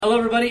Hello,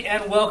 everybody,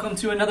 and welcome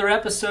to another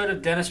episode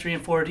of Dentistry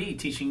in 4D,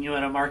 teaching you how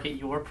to market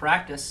your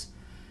practice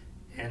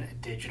in a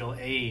digital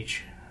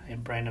age. I'm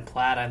Brandon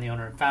Platt. I'm the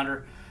owner and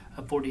founder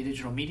of 4D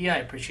Digital Media. I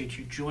appreciate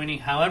you joining.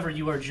 However,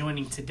 you are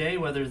joining today,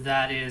 whether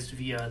that is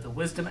via the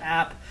Wisdom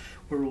app,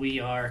 where we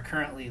are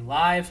currently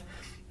live,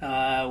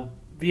 via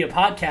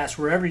podcast,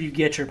 wherever you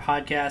get your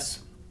podcasts,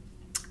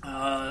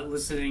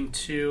 listening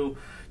to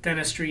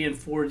Dentistry in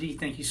 4D.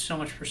 Thank you so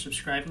much for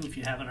subscribing. If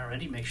you haven't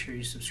already, make sure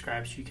you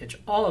subscribe so you catch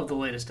all of the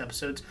latest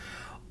episodes.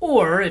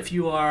 Or if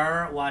you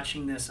are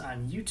watching this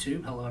on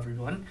YouTube, hello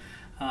everyone.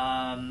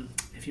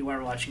 If you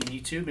are watching on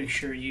YouTube, make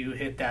sure you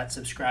hit that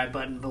subscribe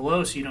button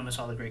below so you don't miss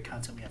all the great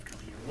content we have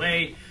coming your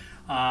way.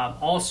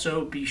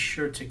 Also, be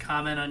sure to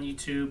comment on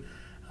YouTube.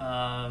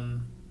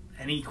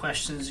 Any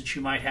questions that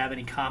you might have,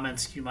 any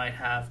comments you might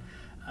have,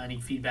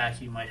 any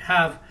feedback you might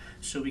have,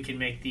 so we can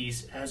make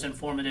these as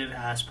informative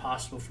as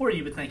possible for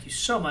you. But thank you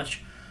so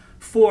much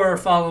for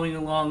following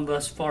along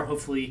thus far.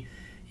 Hopefully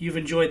you've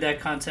enjoyed that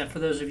content. For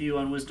those of you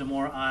on Wisdom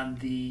or on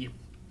the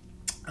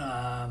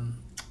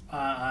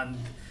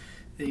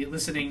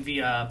listening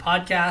via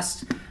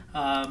podcast,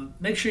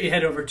 make sure you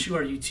head over to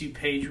our YouTube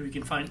page where you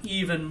can find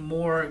even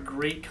more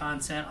great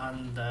content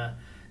on the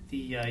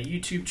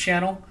YouTube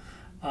channel.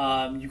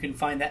 You can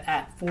find that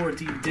at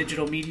 4D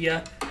Digital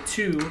Media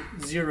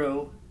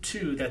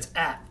 202. That's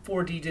at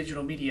 4D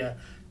Digital Media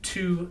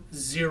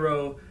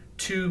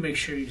 202. Make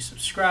sure you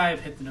subscribe,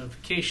 hit the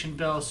notification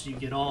bell so you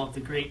get all of the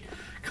great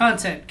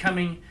content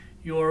coming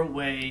your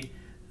way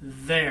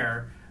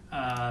there.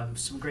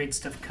 Some great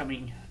stuff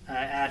coming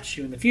at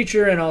you in the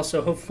future, and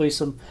also hopefully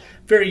some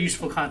very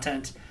useful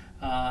content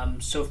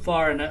so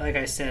far. And like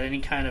I said, any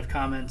kind of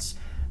comments,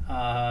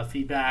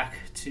 feedback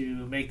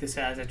to make this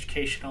as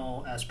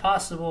educational as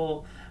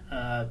possible,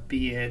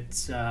 be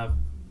it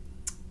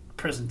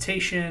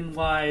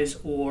presentation-wise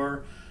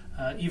or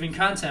even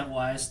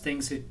content-wise,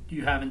 things that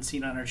you haven't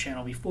seen on our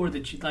channel before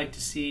that you'd like to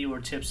see, or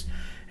tips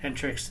and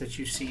tricks that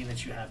you've seen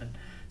that you haven't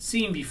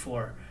seen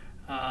before.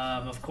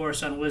 Of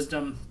course, on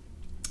Wisdom,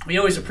 we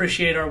always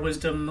appreciate our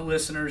Wisdom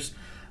listeners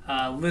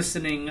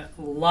listening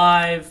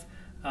live.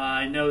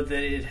 I know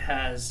that it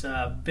has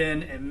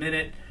been a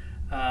minute,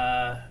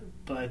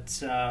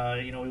 but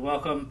we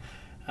welcome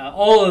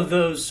all of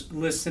those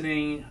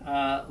listening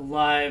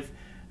live,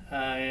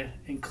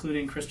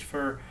 including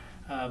Christopher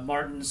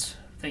Martins.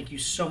 Thank you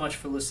so much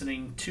for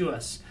listening to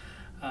us.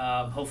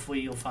 Hopefully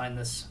you'll find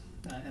this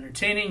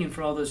entertaining, and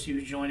for all those of you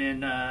who join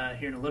in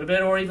here in a little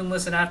bit or even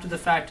listen after the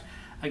fact,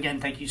 again,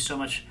 thank you so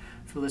much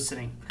for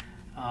listening.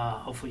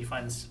 Hopefully you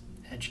find this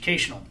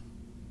educational.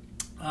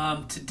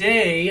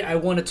 Today I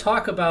want to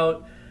talk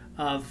about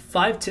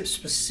 5 tips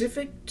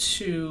specific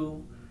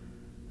to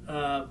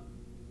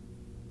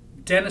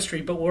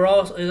dentistry, but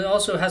it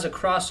also has a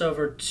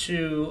crossover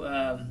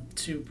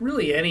to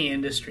really any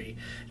industry.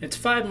 And it's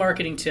 5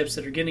 marketing tips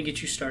that are going to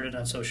get you started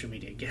on social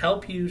media,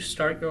 help you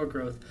start your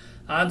growth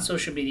on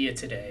social media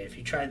today. If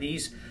you try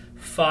these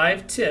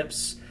 5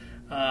 tips,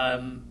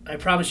 I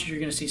promise you're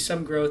going to see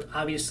some growth.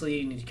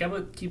 Obviously, you need to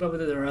keep up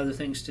with it. There are other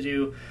things to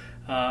do.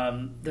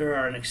 There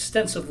are an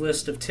extensive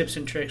list of tips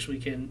and tricks we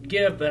can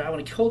give, but I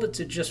want to hold it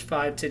to just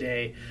 5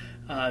 today,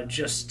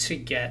 just to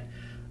get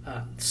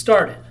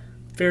started.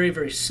 Very,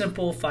 very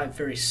simple, 5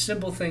 very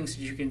simple things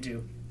that you can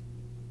do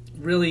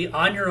really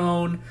on your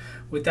own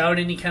without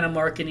any kind of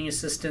marketing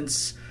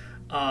assistance,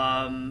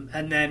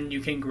 and then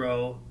you can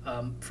grow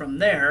from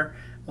there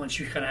once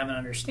you kind of have an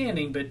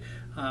understanding. But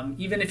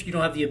even if you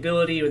don't have the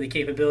ability or the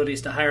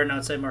capabilities to hire an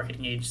outside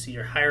marketing agency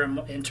or hire an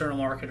internal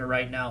marketer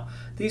right now,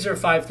 these are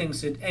 5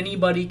 things that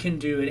anybody can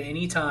do at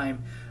any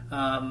time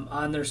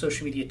on their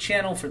social media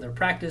channel, for their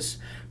practice,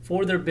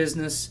 for their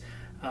business,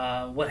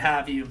 what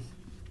have you,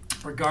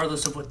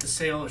 regardless of what the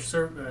sale or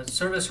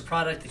service or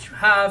product that you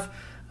have,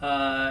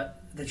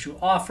 that you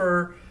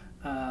offer,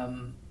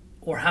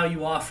 or how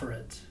you offer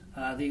it.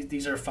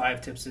 These are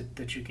 5 tips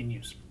that you can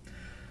use.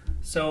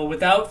 So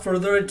without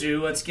further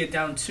ado, let's get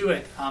down to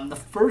it. The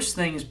first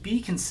thing is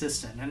be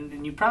consistent.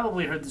 And you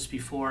probably heard this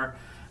before,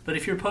 but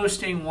if you're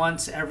posting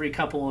once every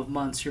couple of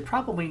months, you're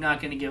probably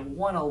not going to get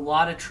a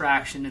lot of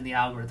traction in the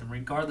algorithm,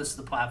 regardless of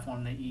the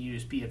platform that you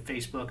use, be it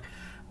Facebook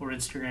or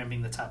Instagram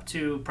being the top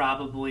 2,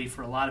 probably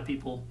for a lot of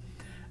people.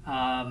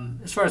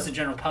 As far as the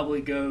general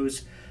public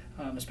goes,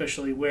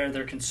 especially where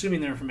they're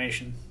consuming their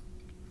information.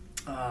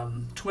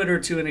 Twitter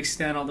to an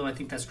extent, although I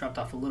think that's dropped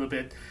off a little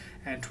bit,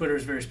 and Twitter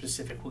is very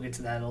specific. We'll get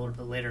to that a little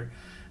bit later.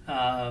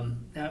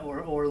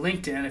 Or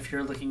LinkedIn if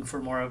you're looking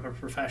for more of a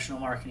professional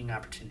marketing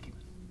opportunity.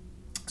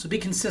 So be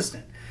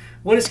consistent.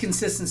 What does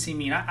consistency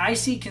mean? I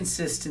see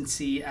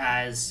consistency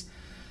as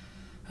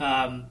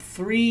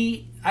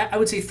 3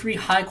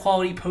 high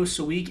quality posts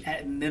a week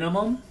at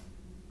minimum.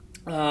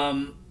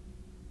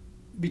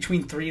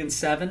 Between 3 and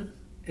 7.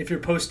 If you're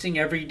posting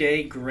every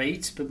day,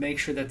 great, but make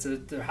sure that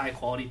they're high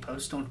quality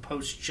posts. Don't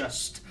post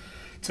just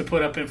to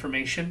put up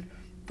information.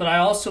 But I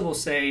also will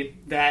say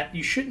that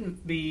you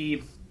shouldn't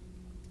be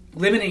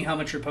limiting how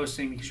much you're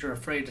posting because you're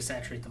afraid to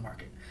saturate the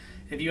market.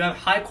 If you have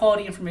high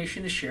quality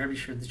information to share, be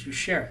sure that you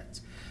share it.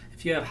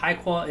 if you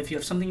have if you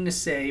have something to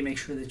say, make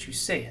sure that you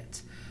say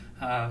it.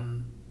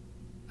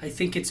 I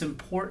think it's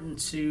important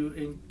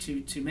to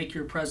make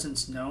your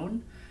presence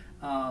known,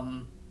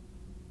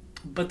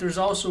 but there's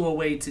also a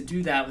way to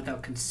do that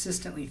without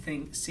consistently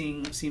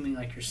seeming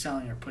like you're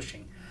selling or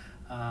pushing,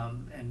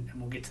 and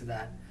we'll get to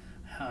that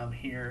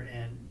here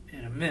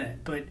in a minute.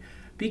 But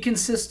be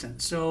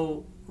consistent.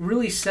 So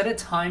really set a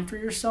time for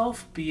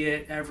yourself, be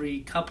it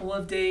every couple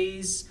of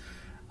days,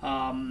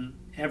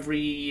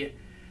 every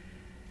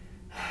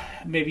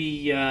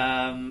every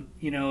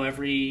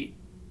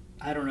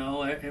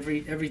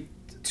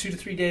 2 to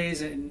 3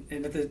 days, and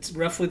it's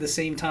roughly the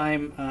same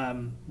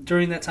time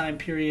during that time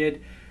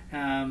period.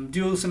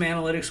 Do some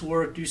analytics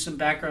work, do some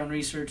background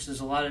research.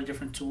 There's a lot of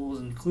different tools,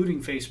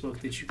 including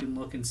Facebook, that you can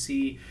look and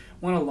see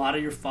when a lot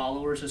of your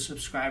followers or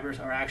subscribers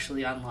are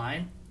actually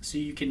online, so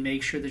you can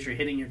make sure that you're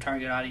hitting your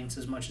target audience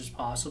as much as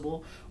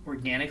possible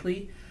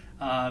organically,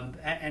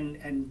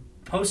 and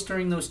post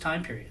during those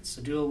time periods.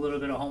 So do a little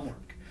bit of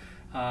homework.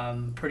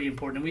 Pretty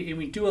important. And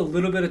we do a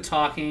little bit of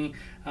talking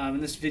in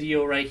this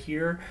video right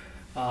here,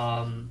 in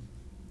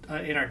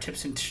our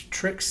tips and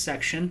tricks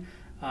section,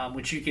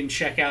 which you can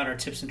check out our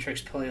tips and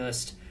tricks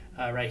playlist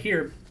right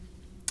here.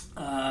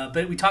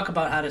 But we talk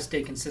about how to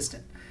stay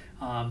consistent.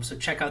 So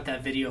check out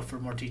that video for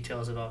more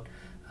details about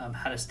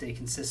how to stay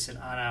consistent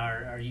on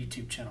our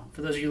YouTube channel.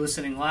 For those of you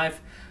listening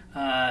live,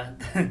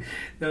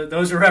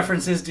 those are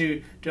references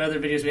to other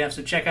videos we have.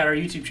 So check out our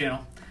YouTube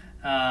channel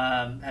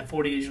at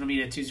 40 Digital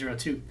Media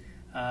 202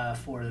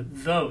 for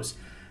those.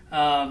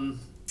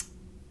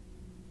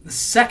 The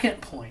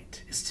second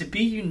point is to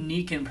be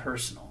unique and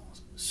personal.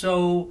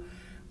 So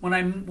when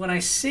I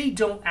say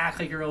don't act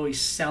like you're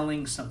always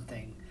selling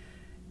something,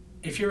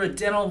 if you're a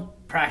dental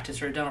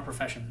practice or a dental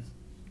profession,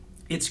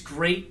 it's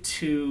great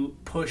to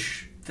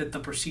push the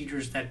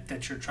procedures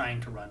that you're trying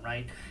to run,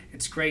 right?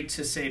 It's great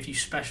to say, if you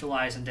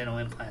specialize in dental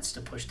implants,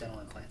 to push dental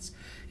implants.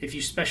 If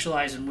you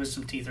specialize in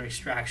wisdom teeth or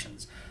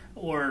extractions,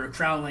 or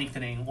crown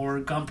lengthening, or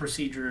gum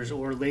procedures,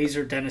 or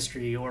laser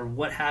dentistry, or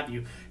what have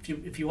you,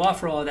 if you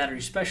offer all of that or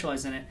you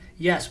specialize in it,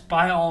 yes,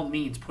 by all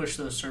means, push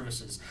those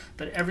services.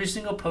 But every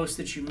single post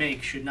that you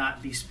make should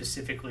not be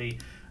specifically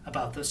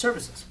about those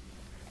services.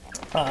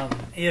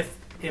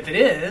 If it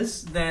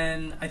is,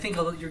 then I think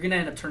you're going to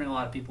end up turning a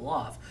lot of people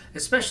off,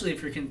 especially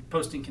if you're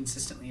posting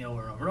consistently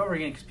over and over and over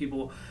again, because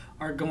people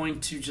are going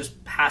to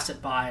just pass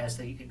it by as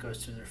it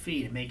goes through their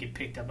feed. It may get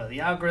picked up by the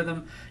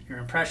algorithm. Your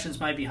impressions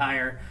might be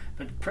higher,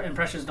 but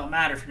impressions don't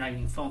matter if you're not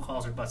getting phone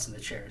calls or butts in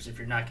the chairs, if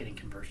you're not getting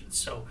conversions.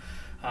 So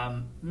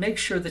make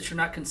sure that you're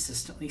not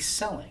consistently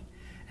selling.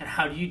 And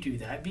how do you do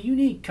that? Be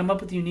unique. Come up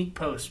with unique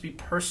posts. Be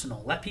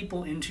personal. Let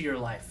people into your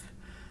life.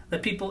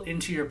 Let people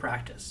into your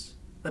practice.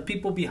 Let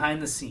people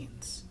behind the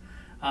scenes.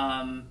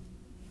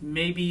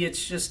 Maybe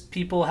it's just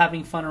people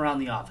having fun around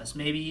the office.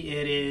 Maybe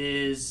it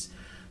is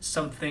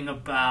something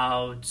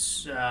about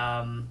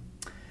a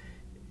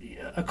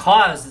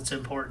cause that's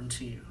important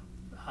to you.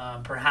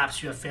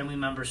 Perhaps you have family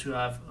members who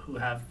have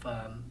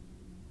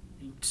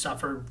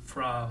suffered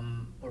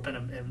from or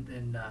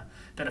been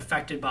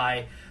affected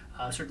by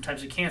certain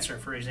types of cancer.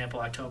 For example,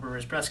 October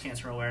is Breast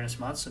Cancer Awareness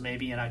Month, so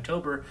maybe in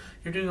October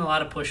you're doing a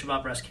lot of push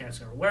about breast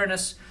cancer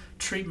awareness,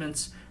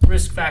 treatments,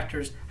 risk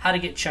factors, how to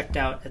get checked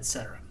out,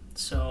 etc.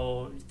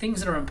 So things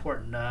that are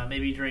important.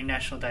 Maybe during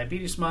National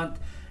Diabetes Month,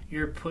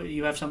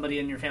 you have somebody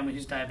in your family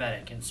who's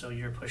diabetic, and so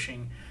you're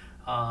pushing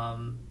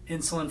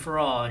insulin for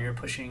all, and you're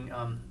pushing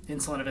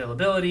insulin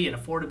availability and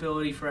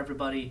affordability for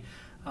everybody.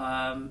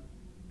 And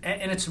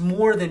it's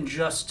more than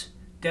just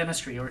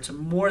dentistry, or it's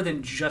more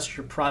than just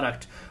your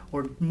product,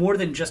 or more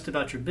than just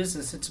about your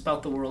business. It's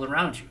about the world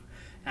around you.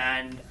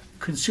 And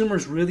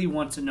consumers really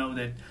want to know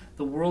that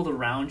the world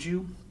around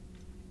you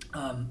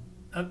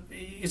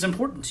is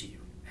important to you,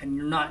 and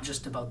you're not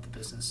just about the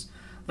business.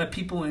 Let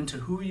people into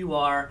who you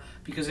are,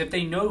 because if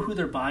they know who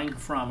they're buying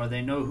from, or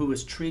they know who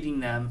is treating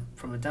them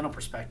from a dental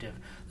perspective,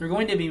 they're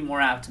going to be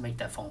more apt to make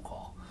that phone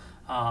call.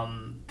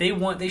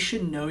 They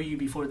should know you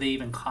before they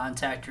even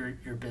contact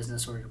your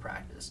business or your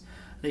practice.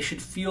 They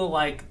should feel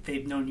like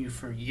they've known you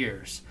for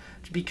years,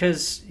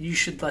 because you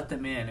should let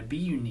them in and be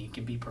unique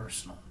and be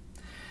personal.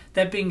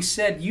 That being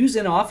said, use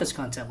in-office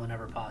content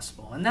whenever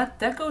possible. And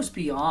that goes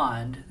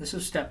beyond, this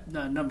is tip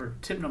number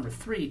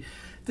 3,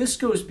 this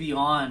goes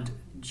beyond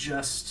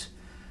just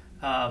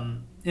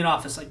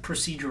in-office, like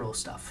procedural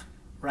stuff,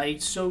 right?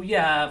 So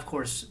yeah, of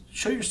course,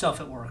 show yourself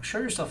at work, show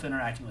yourself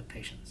interacting with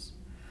patients,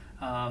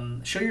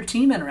 show your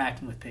team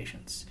interacting with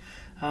patients,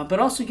 but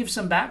also give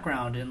some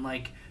background and,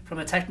 like, from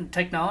a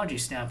technology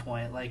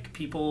standpoint, like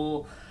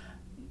people,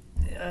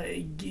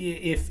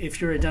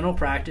 if you're a dental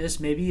practice,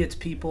 maybe it's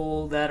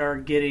people that are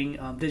getting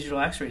digital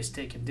x-rays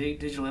taken,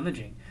 digital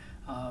imaging,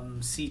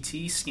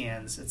 CT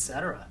scans,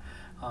 etc.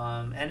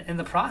 And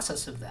the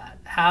process of that.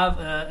 Have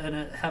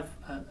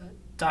a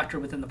doctor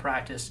within the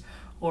practice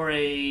or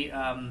a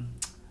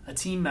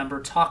team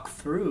member talk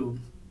through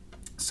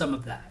some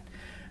of that,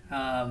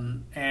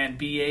 and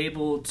be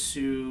able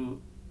to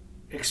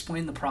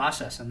explain the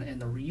process and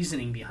the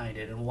reasoning behind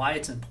it, and why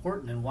it's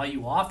important, and why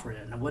you offer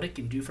it, and what it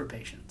can do for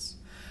patients.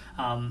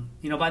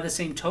 By the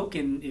same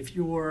token, if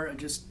you're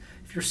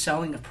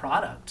selling a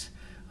product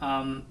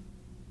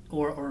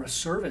or a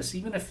service,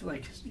 even if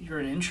like you're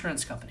an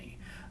insurance company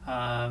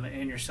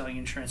and you're selling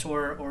insurance,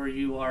 or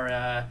you are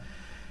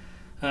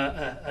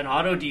an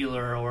auto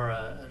dealer or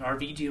an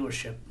RV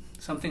dealership,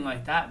 something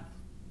like that.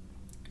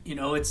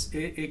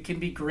 It can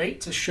be great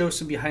to show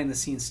some behind the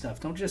scenes stuff.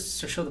 Don't just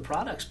to show the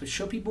products, but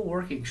show people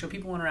working, show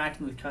people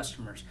interacting with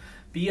customers.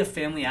 Be a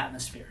family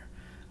atmosphere.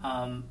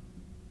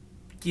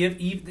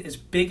 Give as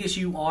big as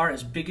you are,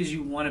 as big as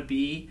you want to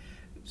be.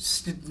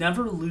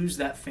 Never lose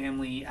that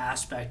family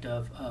aspect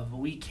of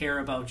we care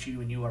about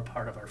you and you are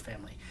part of our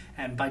family.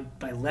 And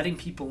by letting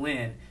people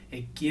in,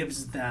 it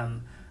gives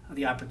them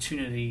the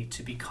opportunity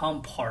to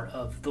become part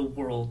of the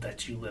world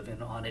that you live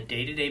in on a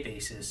day-to-day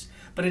basis,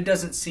 but it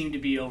doesn't seem to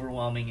be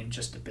overwhelming in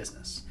just a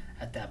business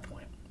at that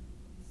point.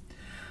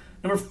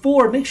 Number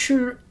 4, make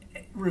sure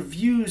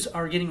reviews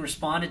are getting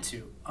responded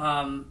to,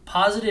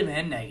 positive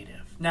and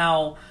negative.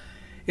 Now,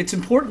 it's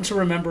important to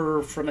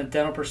remember from a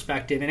dental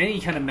perspective, in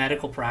any kind of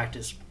medical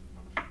practice,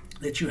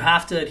 that you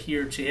have to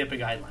adhere to HIPAA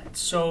guidelines.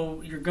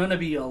 So you're going to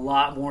be a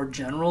lot more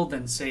general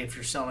than, say, if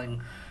you're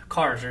selling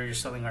cars or you're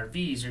selling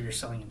RVs or you're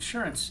selling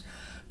insurance,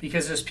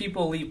 because as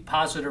people leave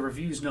positive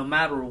reviews, no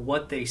matter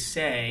what they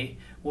say,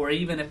 or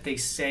even if they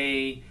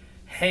say,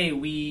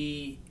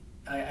 hey,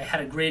 I had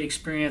a great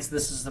experience,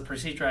 this is the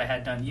procedure I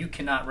had done, you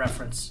cannot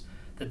reference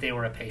that they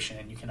were a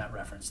patient and you cannot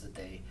reference that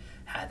they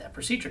had that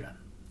procedure done.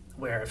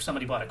 Where if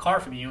somebody bought a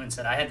car from you and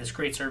said, I had this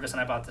great service and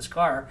I bought this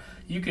car,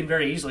 you can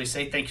very easily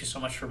say, thank you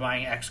so much for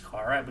buying X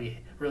car.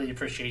 We really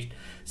appreciate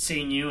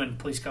seeing you and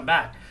please come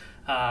back.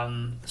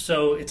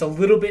 So it's a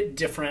little bit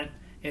different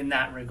in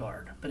that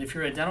regard. But if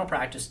you're a dental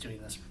practice doing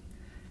this,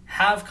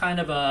 have kind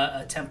of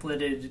a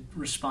templated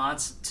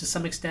response to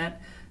some extent,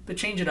 but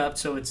change it up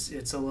so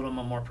it's a little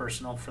more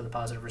personal for the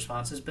positive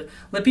responses. But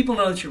let people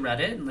know that you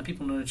read it and let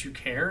people know that you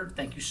care.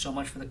 Thank you so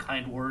much for the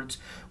kind words.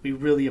 We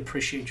really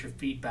appreciate your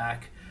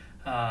feedback.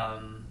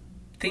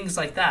 Things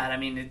like that. I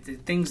mean,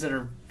 things that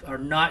are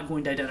not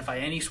going to identify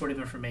any sort of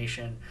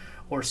information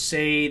or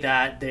say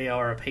that they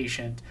are a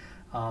patient.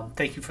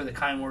 Thank you for the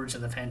kind words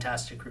and the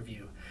fantastic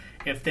review.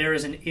 If there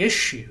is an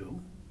issue,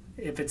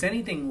 if it's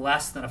anything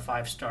less than a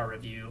 5-star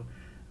review,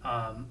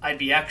 I'd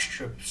be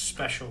extra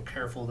special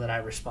careful that I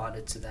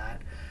responded to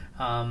that.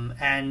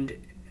 And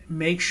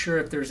make sure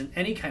if there's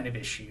any kind of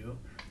issue,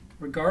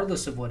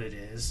 regardless of what it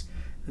is,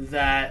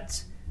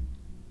 that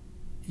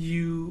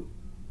you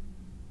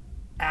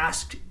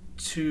ask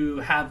to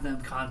have them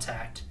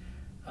contact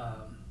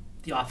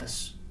the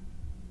office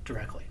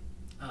directly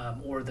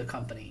or the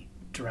company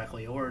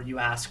directly, or you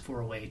ask for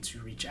a way to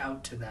reach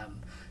out to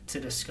them to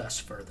discuss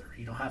further.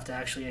 You don't have to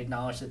actually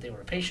acknowledge that they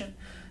were a patient.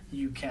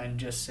 You can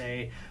just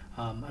say,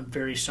 I'm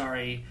very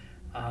sorry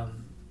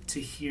to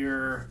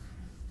hear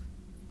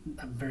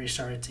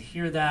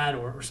that,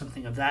 or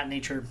something of that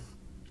nature.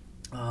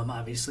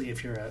 Obviously,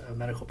 if you're a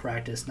medical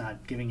practice,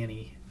 not giving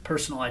any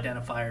personal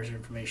identifiers or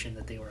information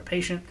that they were a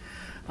patient.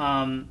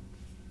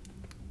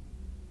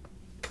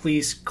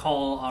 Please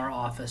call our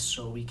office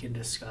so we can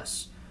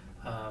discuss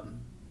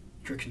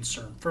your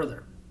concern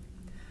further.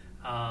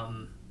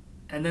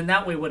 And then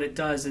that way what it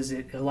does is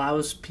it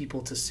allows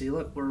people to see,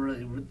 look,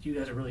 you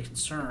guys are really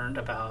concerned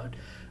about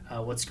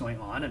what's going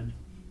on, and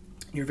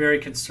you're very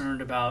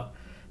concerned about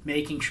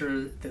making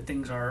sure that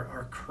things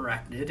are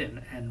corrected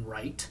and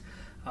right,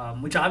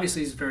 which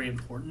obviously is very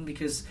important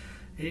because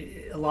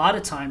a lot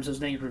of times those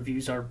negative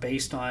reviews are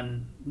based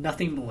on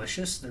nothing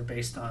malicious. They're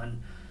based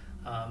on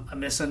a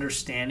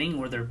misunderstanding,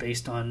 or they're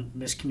based on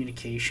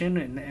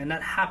miscommunication, and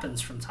that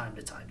happens from time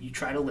to time. You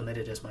try to limit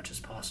it as much as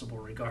possible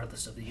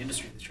regardless of the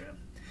industry that you're in.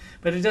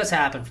 But it does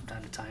happen from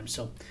time to time,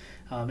 so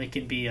it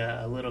can be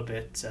a little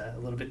bit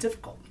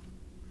difficult.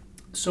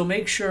 So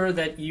make sure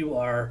that you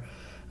are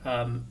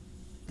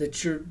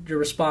that you're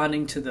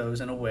responding to those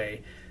in a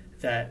way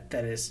that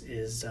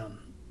is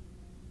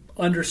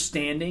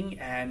understanding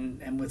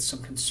and with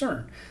some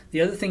concern.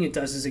 The other thing it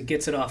does is it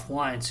gets it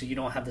offline, so you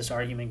don't have this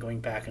argument going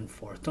back and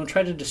forth. Don't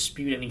try to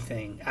dispute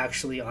anything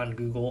actually on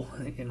Google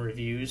in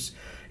reviews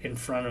in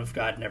front of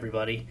God and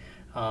everybody.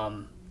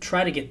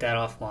 Try to get that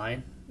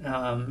offline.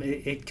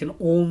 It can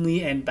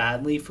only end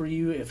badly for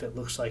you if it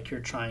looks like you're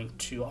trying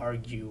to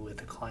argue with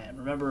the client.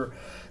 Remember,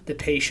 the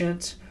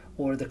patient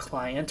or the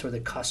client or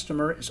the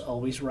customer is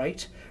always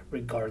right,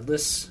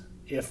 regardless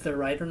if they're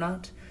right or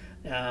not.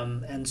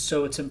 And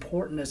so it's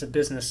important as a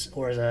business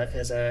or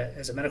as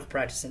a medical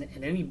practice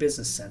in any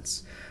business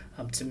sense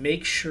to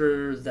make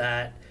sure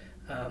that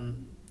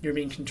you're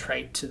being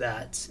contrite to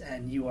that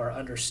and you are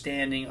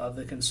understanding of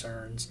the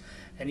concerns,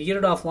 and you get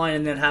it offline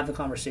and then have the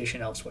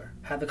conversation elsewhere.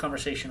 Have the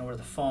conversation over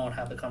the phone,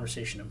 have the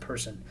conversation in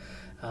person,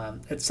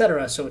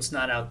 etc. So it's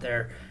not out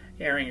there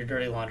airing your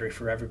dirty laundry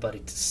for everybody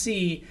to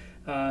see,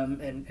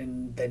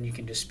 and then you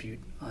can dispute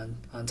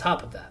on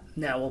top of that.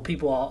 Now, will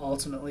people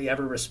ultimately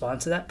ever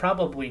respond to that?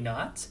 Probably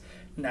not.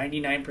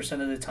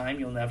 99% of the time,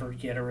 you'll never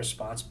get a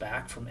response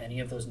back from any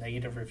of those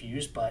negative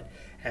reviews, but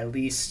at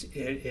least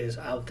it is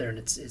out there and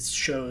it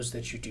shows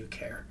that you do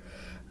care.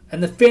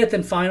 And the fifth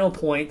and final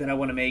point that I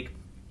want to make,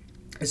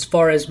 as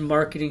far as dental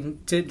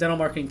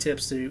marketing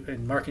tips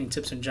and marketing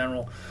tips in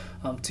general,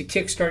 to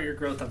kickstart your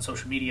growth on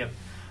social media,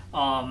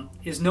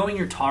 is knowing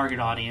your target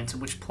audience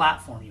and which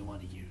platform you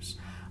want to use.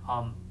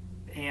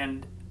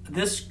 And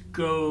this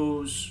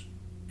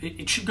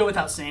it should go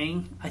without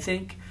saying, I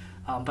think,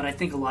 but I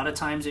think a lot of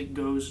times it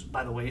goes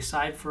by the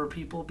wayside for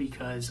people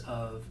because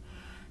of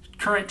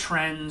current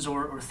trends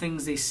or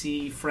things they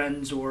see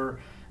friends or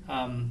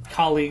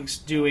colleagues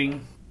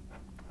doing,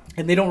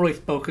 and they don't really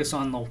focus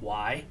on the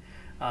why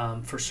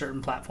for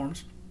certain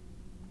platforms.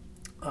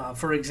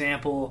 For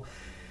example,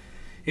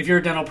 if you're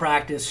a dental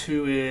practice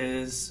who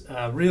is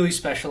really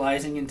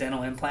specializing in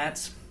dental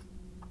implants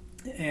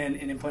and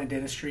in implant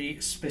dentistry,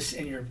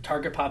 and your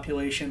target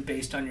population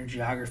based on your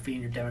geography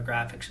and your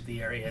demographics of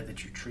the area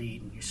that you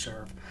treat and you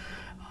serve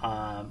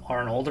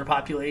are an older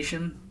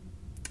population,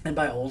 and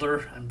by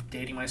older, I'm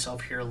dating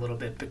myself here a little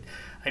bit, but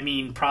I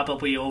mean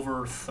probably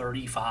over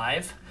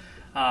 35,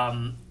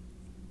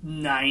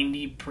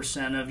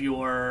 90% of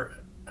your,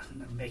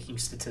 I'm making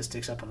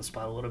statistics up on the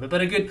spot a little bit,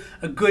 but a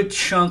good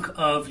chunk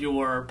of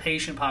your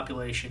patient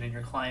population and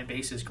your client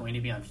base is going to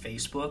be on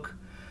Facebook.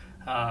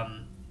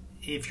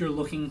 If you're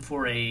looking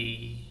for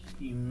a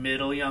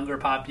middle younger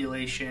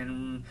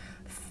population,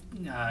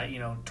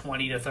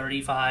 20 to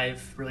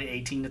 35, really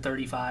 18 to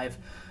 35,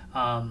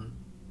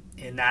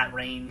 in that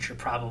range, you're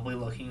probably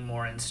looking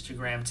more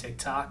Instagram,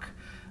 TikTok.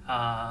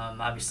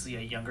 Obviously,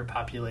 a younger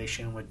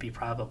population would be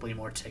probably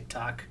more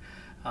TikTok.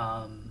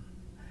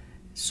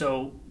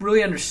 So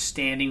really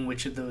understanding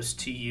which of those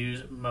to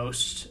use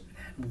most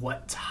and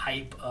what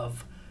type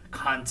of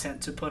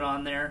content to put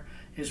on there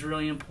is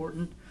really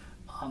important.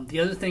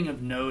 The other thing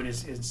of note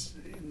is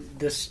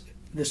this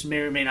may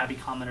or may not be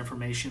common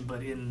information,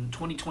 but in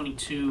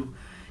 2022,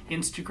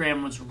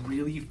 Instagram was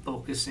really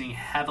focusing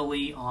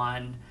heavily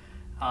on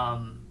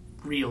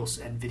Reels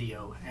and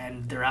video,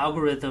 and their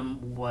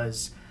algorithm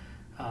was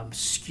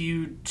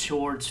skewed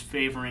towards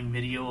favoring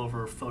video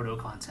over photo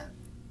content.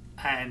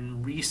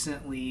 And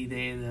recently,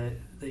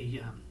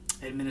 the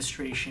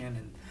administration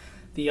and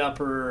the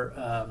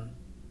upper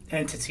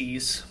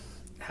entities,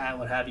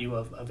 what have you,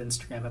 of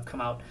Instagram have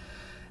come out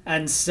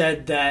and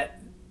said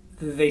that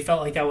they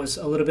felt like that was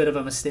a little bit of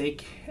a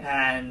mistake.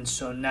 And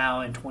so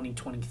now in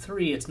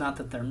 2023, it's not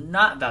that they're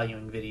not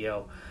valuing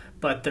video,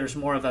 but there's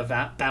more of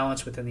a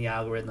balance within the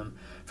algorithm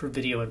for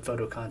video and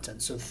photo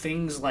content. So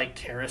things like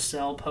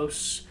carousel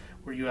posts,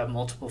 where you have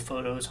multiple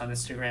photos on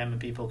Instagram and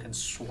people can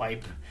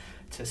swipe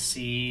to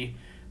see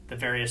the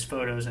various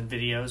photos and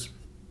videos,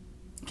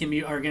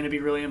 are going to be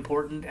really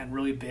important and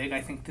really big,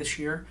 I think, this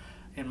year,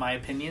 in my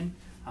opinion,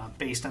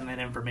 based on that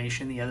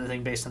information. The other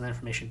thing based on that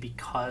information,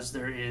 because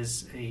there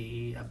is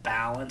a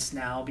balance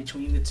now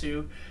between the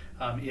two,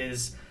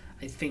 is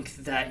I think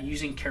that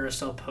using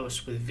carousel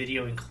posts with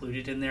video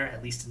included in there,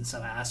 at least in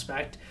some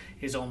aspect,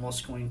 is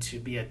almost going to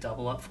be a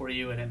double up for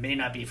you. And it may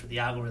not be for the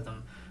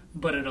algorithm,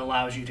 but it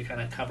allows you to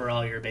kind of cover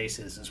all your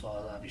bases, as well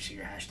as obviously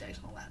your hashtags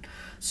and all that.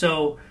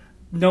 So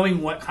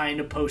knowing what kind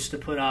of post to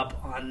put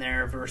up on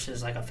there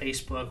versus like a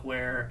Facebook,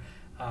 where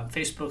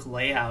Facebook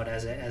layout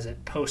as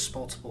it posts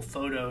multiple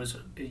photos,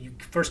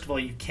 first of all,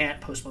 you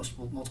can't post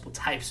multiple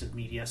types of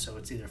media, so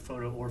it's either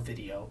photo or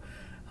video.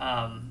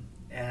 And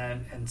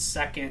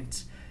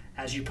second,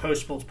 as you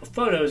post multiple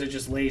photos, it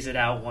just lays it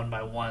out one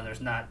by one.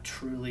 There's not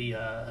truly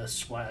a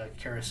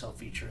carousel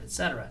feature,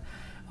 etc.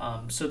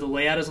 So the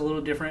layout is a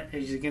little different.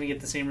 Is it going to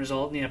get the same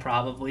result? Yeah,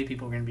 probably.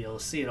 People are going to be able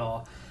to see it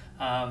all.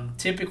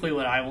 Typically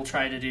what I will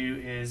try to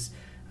do is,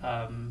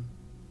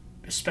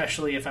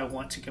 especially if I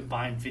want to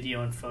combine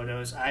video and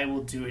photos, I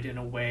will do it in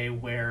a way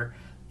where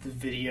the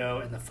video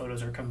and the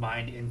photos are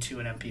combined into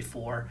an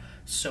MP4.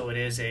 So it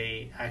is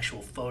a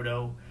actual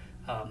photo,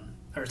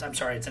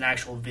 it's an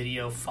actual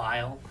video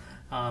file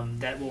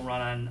that will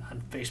run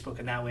on Facebook,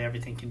 and that way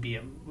everything can be,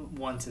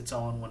 once it's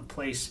all in one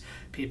place,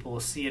 people will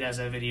see it as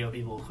a video,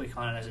 people will click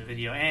on it as a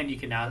video, and you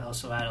can now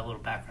also add a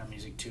little background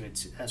music to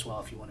it as well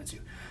if you wanted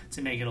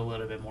to make it a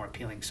little bit more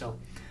appealing. So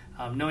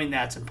knowing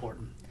that's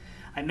important.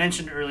 I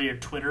mentioned earlier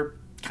Twitter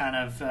kind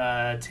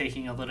of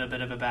taking a little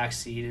bit of a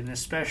backseat, and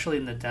especially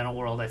in the dental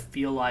world, I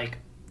feel like,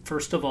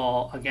 first of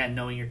all, again,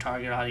 knowing your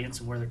target audience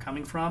and where they're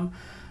coming from.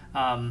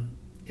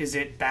 Is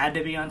it bad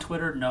to be on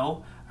Twitter?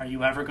 No. Are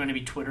you ever going to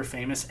be Twitter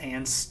famous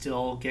and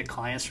still get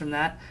clients from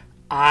that?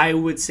 I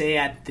would say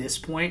at this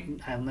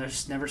point, I'll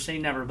never say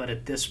never, but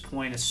at this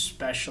point,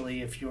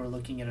 especially if you're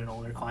looking at an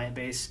older client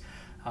base,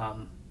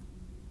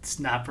 it's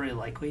not very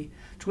likely.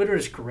 Twitter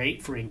is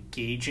great for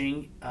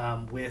engaging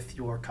with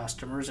your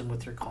customers and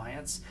with your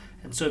clients.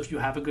 And so if you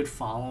have a good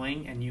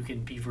following and you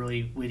can be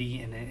really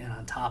witty and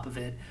on top of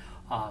it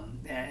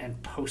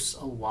and post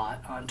a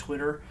lot on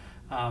Twitter,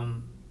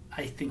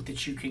 I think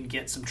that you can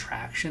get some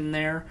traction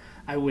there.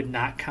 I would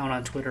not count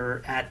on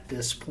Twitter at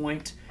this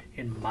point,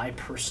 in my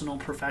personal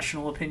and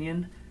professional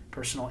opinion,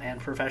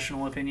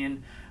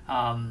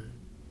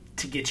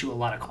 to get you a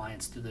lot of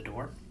clients through the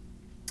door.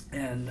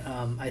 And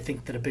I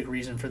think that a big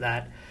reason for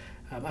that,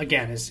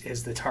 again,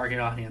 is the target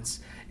audience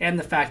and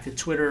the fact that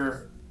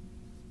Twitter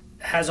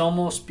has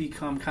almost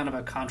become kind of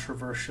a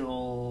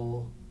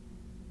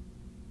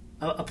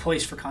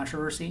place for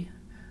controversy,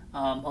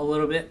 a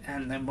little bit,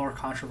 and the more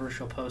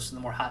controversial posts and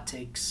the more hot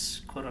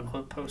takes, quote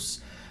unquote,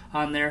 posts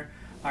on there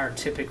are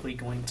typically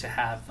going to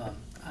have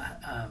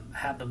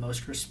the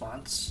most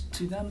response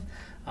to them.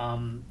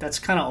 That's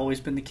kind of always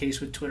been the case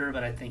with Twitter,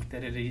 but I think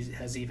that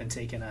has even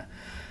taken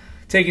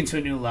to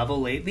a new level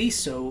lately.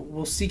 So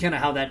we'll see kind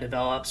of how that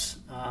develops.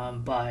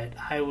 But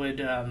I would,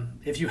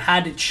 if you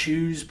had to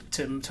choose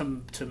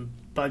to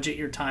budget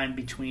your time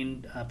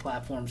between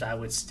platforms, I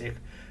would stick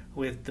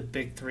with the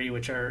big three,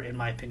 which are, in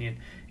my opinion,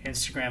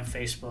 Instagram,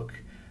 Facebook,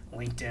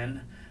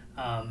 LinkedIn,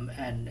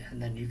 and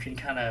then you can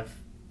kind of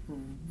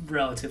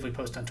relatively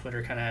post on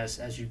Twitter kind of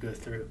as you go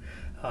through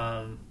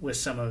with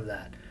some of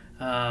that.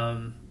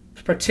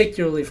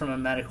 Particularly from a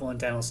medical and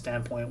dental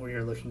standpoint, where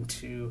you're looking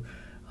to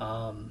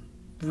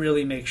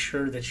really make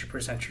sure that you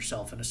present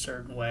yourself in a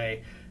certain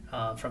way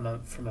from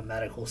a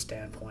medical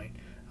standpoint.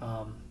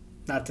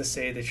 Not to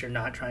say that you're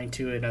not trying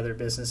to in other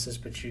businesses,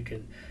 but you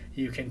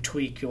can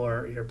tweak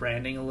your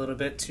branding a little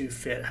bit to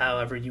fit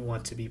however you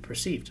want to be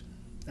perceived.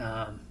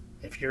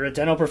 If you're a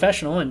dental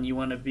professional and you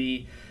want to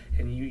be,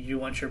 and you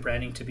want your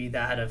branding to be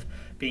that of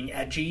being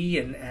edgy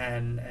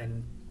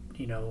and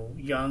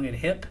young and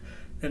hip,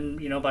 then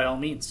by all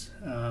means,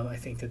 I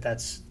think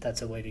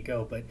that's a way to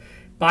go. But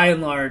by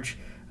and large,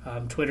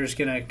 Twitter's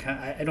gonna.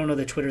 I don't know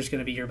that Twitter's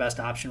gonna be your best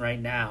option right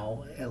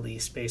now, at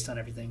least based on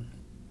everything,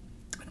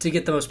 to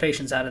get the most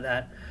patients out of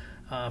that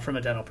from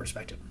a dental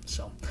perspective.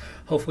 So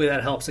hopefully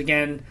that helps.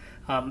 Again,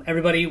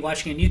 everybody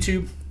watching on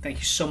YouTube, thank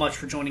you so much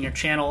for joining our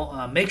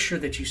channel. Make sure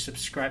that you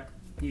subscribe.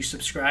 You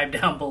subscribe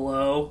down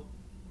below,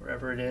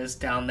 wherever it is,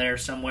 down there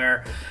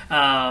somewhere,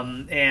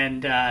 and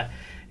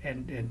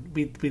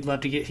we'd love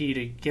to get you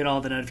to get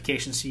all the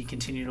notifications so you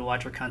continue to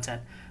watch our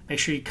content. Make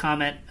sure you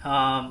comment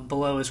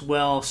below as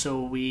well,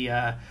 so we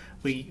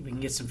can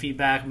get some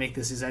feedback, make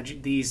these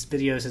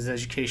videos as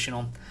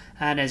educational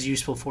and as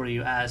useful for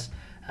you as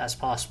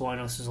possible. I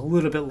know this is a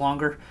little bit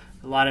longer,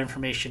 a lot of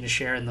information to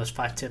share in those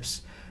 5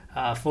 tips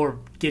for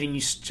getting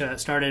you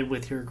started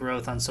with your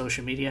growth on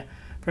social media.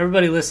 For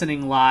everybody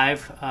listening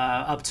live,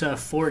 up to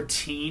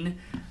 14,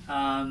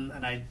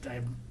 and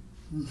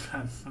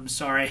I'm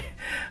sorry,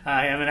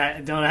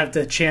 I don't have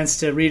the chance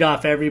to read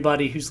off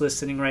everybody who's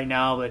listening right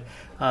now, but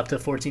up to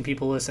 14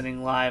 people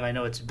listening live. I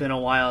know it's been a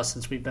while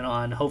since we've been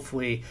on.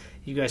 Hopefully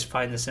you guys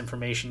find this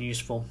information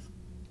useful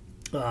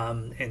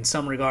in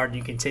some regard.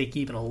 You can take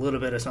even a little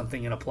bit of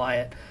something and apply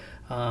it.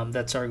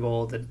 That's our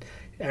goal, that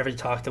every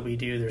talk that we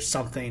do, there's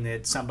something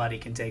that somebody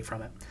can take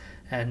from it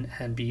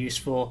and be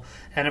useful.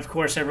 And of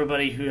course,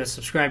 everybody who has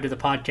subscribed to the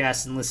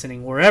podcast and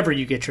listening wherever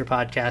you get your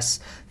podcasts,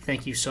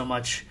 thank you so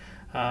much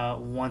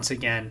once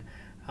again.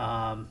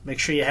 Make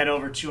sure you head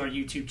over to our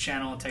YouTube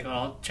channel and check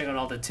out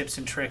all the tips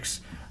and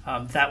tricks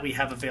that we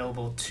have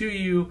available to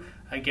you.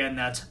 Again,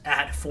 that's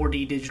at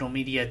 4D Digital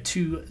Media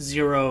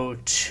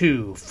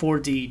 202.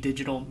 4D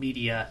Digital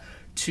Media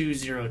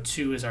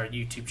 202 is our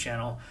YouTube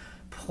channel.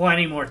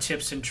 Plenty more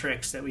tips and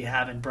tricks that we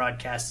have in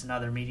broadcasts and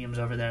other mediums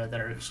over there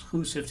that are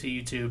exclusive to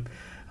YouTube.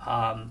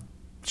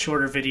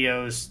 Shorter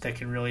videos that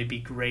can really be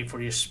great for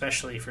you,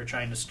 especially if you're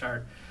trying to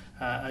start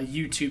a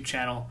YouTube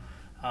channel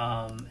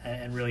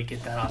and really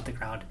get that off the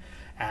ground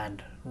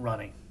and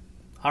running.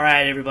 All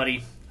right,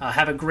 everybody.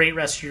 Have a great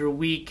rest of your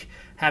week.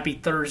 Happy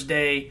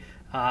Thursday.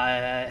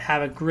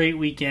 Have a great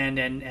weekend,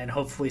 and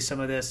hopefully some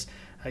of this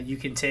you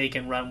can take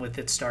and run with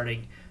it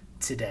starting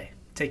today.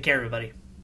 Take care, everybody.